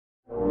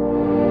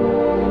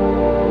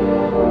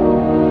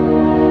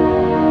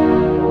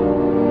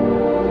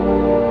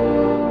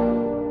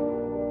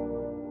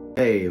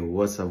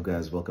What's up,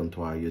 guys? Welcome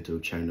to our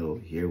YouTube channel.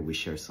 Here we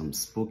share some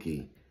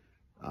spooky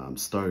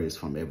stories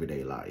from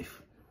everyday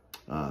life.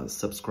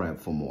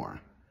 Subscribe for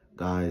more.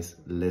 Guys,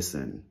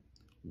 listen,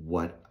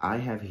 what I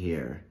have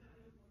here,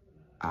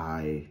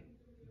 I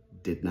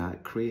did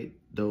not create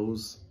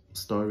those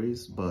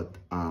stories, but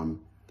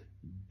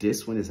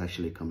this one is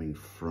actually coming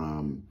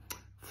from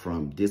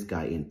this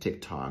guy in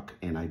TikTok,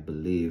 and I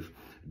believe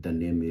the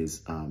name is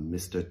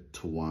Mr.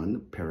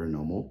 Tuan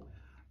Paranormal.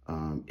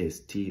 It's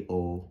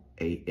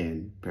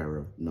T-O-A-N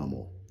Paranormal.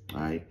 All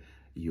right,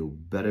 you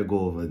better go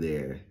over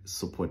there,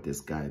 support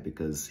this guy,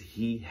 because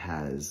he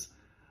has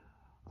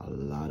a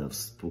lot of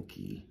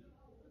spooky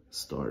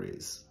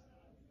stories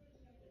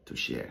to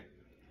share.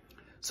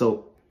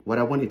 So what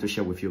I wanted to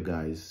share with you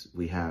guys,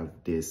 we have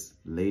this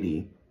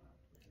lady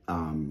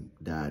I'm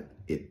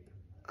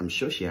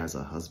sure she has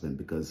a husband,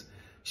 because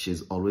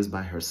she's always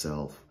by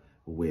herself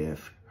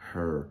with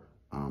her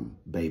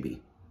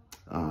baby.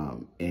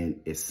 And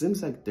it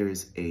seems like there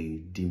is a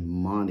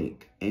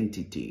demonic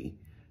entity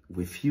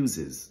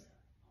refuses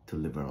to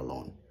leave her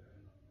alone.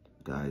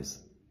 Guys,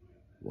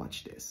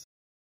 watch this.